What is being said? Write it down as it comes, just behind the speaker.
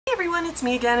Hey everyone, it's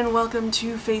me again and welcome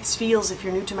to Faith's Feels. If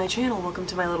you're new to my channel, welcome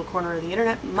to my little corner of the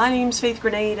internet. My name's Faith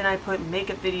Grenade and I put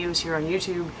makeup videos here on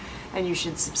YouTube, and you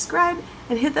should subscribe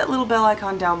and hit that little bell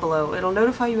icon down below. It'll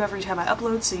notify you every time I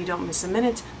upload so you don't miss a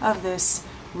minute of this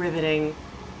riveting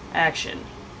action.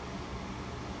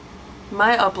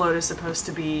 My upload is supposed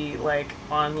to be like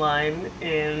online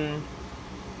in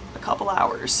a couple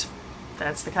hours.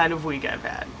 That's the kind of week I've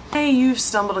had. Hey, you've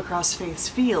stumbled across Faith's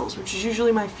Feels, which is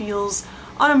usually my feels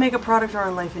on a makeup product or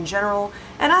on life in general,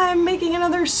 and I'm making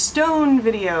another stone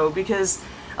video because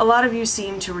a lot of you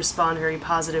seem to respond very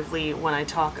positively when I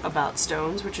talk about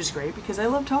stones, which is great because I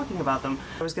love talking about them.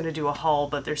 I was going to do a haul,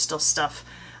 but there's still stuff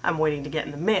I'm waiting to get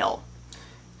in the mail.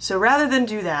 So rather than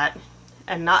do that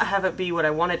and not have it be what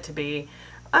I want it to be,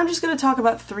 I'm just going to talk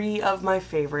about 3 of my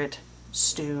favorite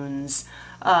stones.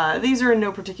 These are in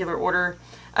no particular order.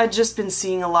 I've just been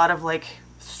seeing a lot of like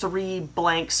 3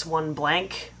 blanks, 1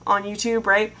 blank on YouTube,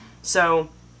 right? So,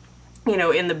 you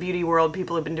know, in the beauty world,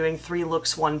 people have been doing 3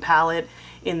 looks, 1 palette.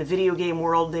 In the video game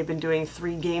world, they've been doing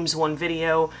 3 games, 1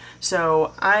 video.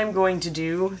 So I'm going to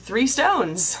do 3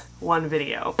 stones, 1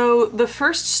 video. So the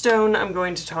first stone I'm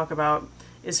going to talk about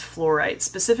is fluorite.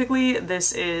 Specifically,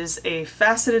 this is a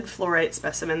faceted fluorite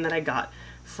specimen that I got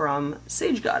from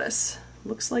Sage Goddess.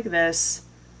 Looks like this.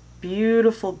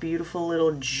 Beautiful, beautiful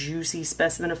little juicy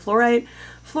specimen of fluorite.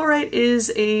 Fluorite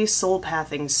is a soul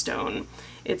pathing stone.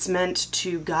 It's meant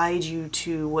to guide you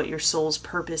to what your soul's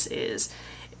purpose is.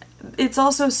 It's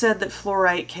also said that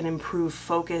fluorite can improve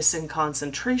focus and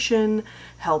concentration,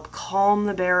 help calm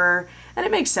the bearer, and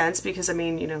it makes sense because, I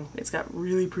mean, you know, it's got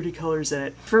really pretty colors in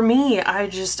it. For me,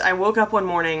 I woke up one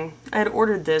morning, I had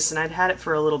ordered this and I'd had it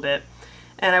for a little bit,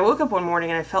 and I woke up one morning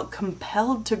and I felt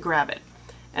compelled to grab it.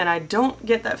 And I don't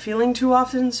get that feeling too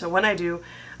often, so when I do,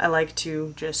 I like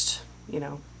to just, you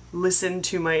know, listen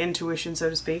to my intuition, so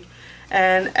to speak.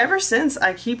 And ever since,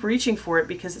 I keep reaching for it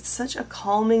because it's such a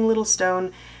calming little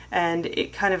stone, and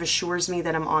it kind of assures me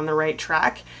that I'm on the right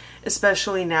track,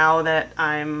 especially now that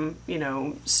I'm, you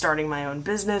know, starting my own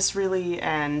business, really,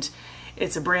 and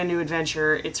it's a brand new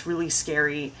adventure. It's really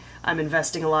scary. I'm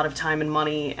investing a lot of time and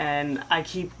money, and I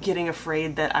keep getting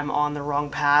afraid that I'm on the wrong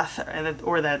path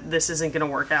or that this isn't going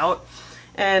to work out.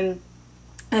 And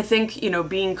I think, you know,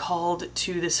 being called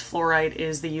to this fluorite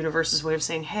is the universe's way of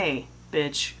saying, hey,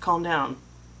 bitch, calm down.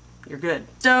 You're good.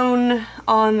 Stone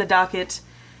on the docket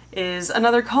is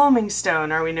another calming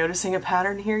stone. Are we noticing a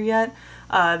pattern here yet?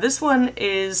 This one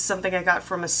is something I got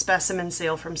from a specimen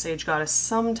sale from Sage Goddess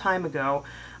some time ago.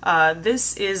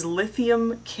 This is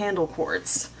lithium candle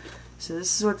quartz. So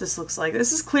this is what this looks like.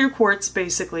 This is clear quartz,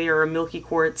 basically, or a milky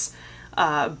quartz,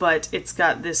 but it's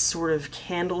got this sort of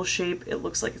candle shape. It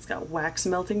looks like it's got wax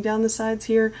melting down the sides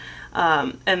here.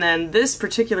 And then this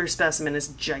particular specimen is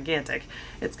gigantic.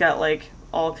 It's got like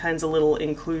all kinds of little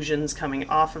inclusions coming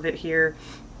off of it here.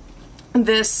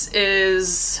 This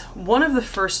is one of the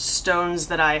first stones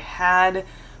that I had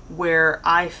where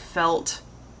I felt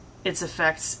its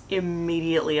effects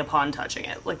immediately upon touching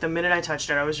it. Like the minute I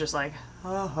touched it, I was just like,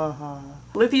 ha ha ha.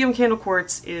 Lithium candle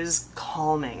quartz is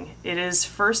calming. It is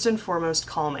first and foremost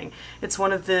calming. It's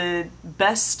one of the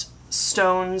best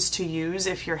stones to use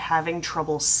if you're having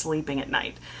trouble sleeping at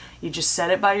night. You just set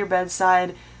it by your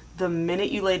bedside. The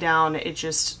minute you lay down, it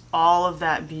just, all of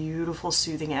that beautiful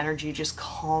soothing energy just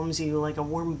calms you like a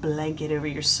warm blanket over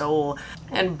your soul.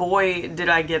 And boy, did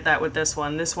I get that with this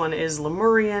one. This one is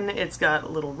Lemurian. It's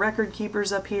got little record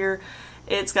keepers up here.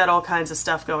 It's got all kinds of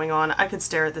stuff going on. I could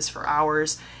stare at this for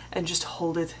hours and just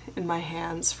hold it in my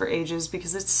hands for ages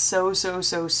because it's so, so,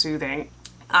 so soothing.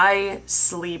 I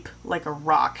sleep like a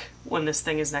rock when this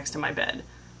thing is next to my bed.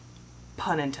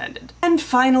 Pun intended. And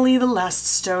finally, the last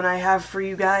stone I have for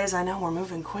you guys. I know we're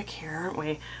moving quick here, aren't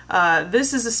we?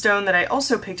 This is a stone that I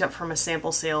also picked up from a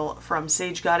sample sale from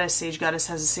Sage Goddess. Sage Goddess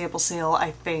has a sample sale,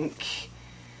 I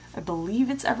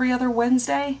believe it's every other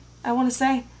Wednesday, I want to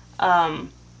say.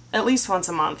 At least once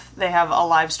a month. They have a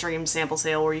live stream sample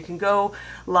sale where you can go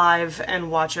live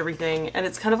and watch everything, and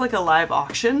it's kind of like a live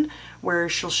auction where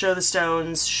she'll show the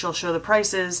stones, she'll show the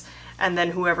prices, and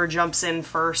then whoever jumps in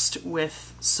first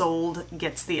with sold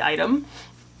gets the item.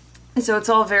 And so it's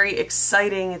all very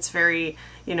exciting, it's very,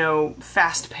 you know,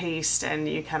 fast-paced, and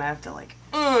you kind of have to like,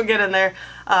 get in there.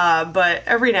 But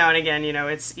every now and again, you know,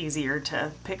 it's easier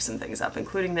to pick some things up,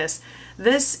 including this.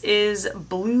 This is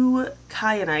blue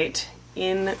kyanite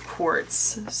in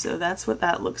quartz. So that's what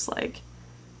that looks like.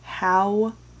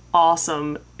 How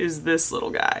awesome is this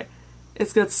little guy?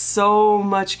 It's got so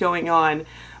much going on.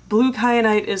 Blue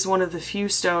kyanite is one of the few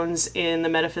stones in the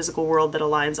metaphysical world that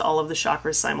aligns all of the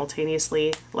chakras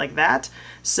simultaneously like that.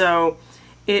 So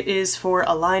It is for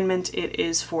alignment, it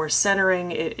is for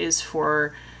centering, it is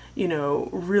for, you know,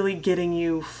 really getting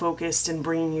you focused and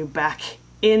bringing you back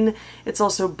in. It's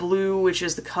also blue, which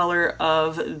is the color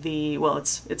of the, well,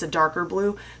 it's a darker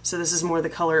blue, so this is more the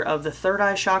color of the third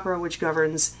eye chakra, which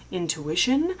governs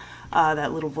intuition,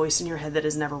 that little voice in your head that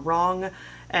is never wrong.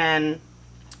 And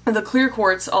the clear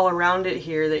quartz all around it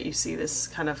here that you see, this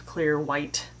kind of clear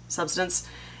white substance,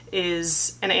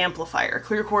 is an amplifier.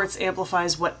 Clear quartz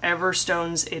amplifies whatever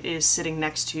stones it is sitting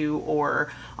next to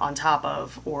or on top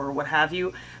of or what have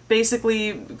you.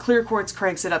 Basically, clear quartz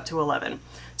cranks it up to 11.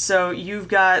 So you've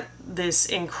got this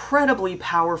incredibly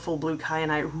powerful blue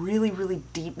kyanite, really, really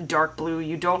deep dark blue.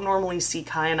 You don't normally see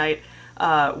kyanite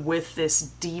with this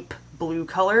deep blue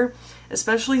color,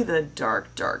 especially the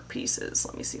dark pieces.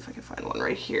 Let me see if I can find one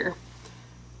right here.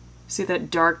 See that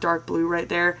dark blue right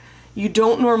there? You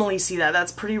don't normally see that.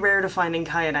 That's pretty rare to find in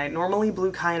kyanite. Normally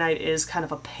blue kyanite is kind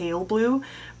of a pale blue,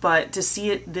 but to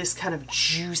see it this kind of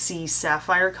juicy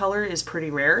sapphire color is pretty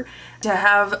rare. To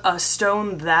have a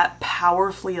stone that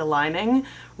powerfully aligning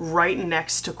right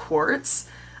next to quartz,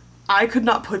 I could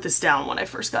not put this down when I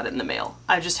first got it in the mail.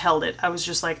 I just held it. I was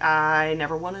just like, I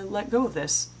never want to let go of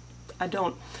this. I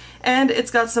don't. And it's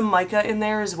got some mica in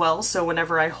there as well, so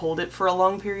whenever I hold it for a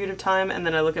long period of time and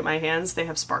then I look at my hands, they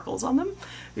have sparkles on them,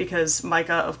 because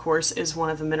mica, of course, is one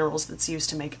of the minerals that's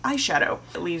used to make eyeshadow.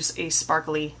 It leaves a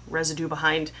sparkly residue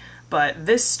behind, but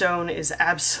this stone is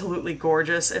absolutely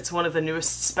gorgeous. It's one of the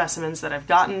newest specimens that I've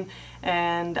gotten,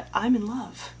 and I'm in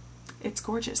love. It's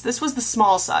gorgeous. This was the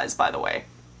small size, by the way.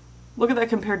 Look at that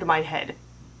compared to my head.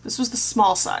 This was the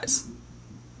small size.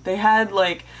 They had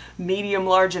like medium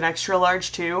large and extra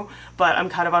large too, but I'm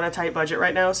kind of on a tight budget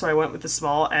right now, so I went with the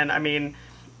small, and I mean,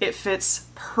 it fits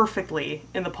perfectly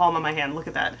in the palm of my hand. Look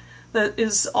at that. That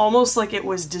is almost like it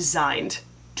was designed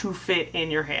to fit in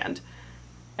your hand.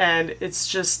 And it's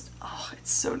just, oh,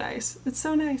 it's so nice. It's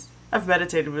so nice. I've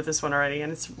meditated with this one already,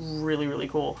 and it's really, really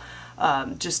cool.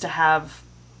 Just to have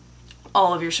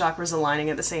all of your chakras aligning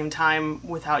at the same time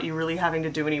without you really having to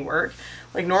do any work.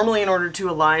 Like normally in order to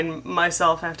align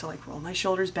myself, I have to like roll my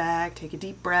shoulders back, take a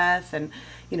deep breath, and,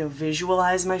 you know,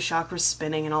 visualize my chakras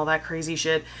spinning and all that crazy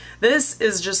shit. This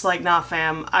is just like, nah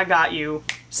fam, I got you.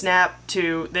 Snap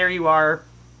to, there you are,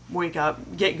 wake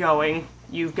up, get going.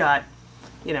 You've got,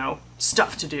 you know,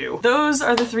 stuff to do. Those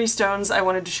are the 3 stones I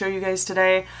wanted to show you guys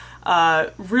today.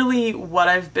 Really what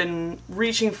I've been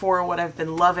reaching for, what I've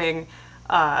been loving,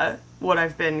 what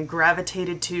I've been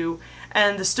gravitated to,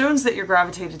 and the stones that you're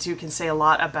gravitated to can say a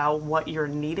lot about what you're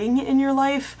needing in your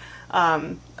life.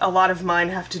 A lot of mine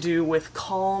have to do with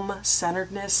calm,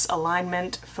 centeredness,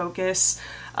 alignment, focus,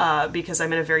 because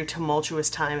I'm in a very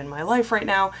tumultuous time in my life right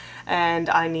now,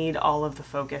 and I need all of the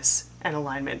focus and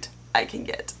alignment I can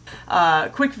get.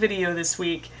 Quick video this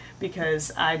week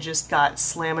because I just got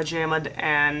slamma-jammed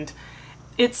and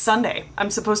it's Sunday.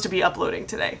 I'm supposed to be uploading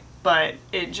today, but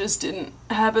it just didn't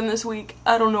happen this week.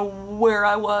 I don't know where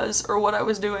I was or what I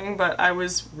was doing, but I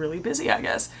was really busy, I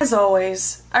guess. As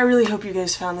always, I really hope you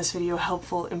guys found this video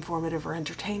helpful, informative, or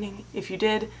entertaining. If you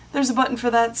did, there's a button for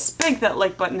that. Spank that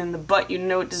like button in the butt, you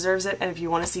know it deserves it. And if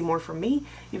you want to see more from me,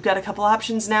 you've got a couple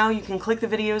options now. You can click the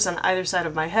videos on either side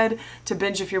of my head to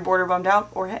binge if you're bored or bummed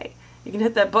out, or hey, you can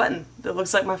hit that button that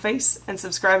looks like my face and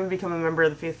subscribe and become a member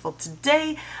of the faithful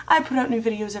today. I put out new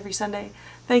videos every Sunday.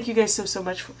 Thank you guys so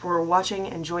much for watching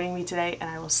and joining me today, and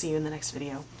I will see you in the next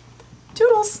video.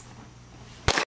 Toodles!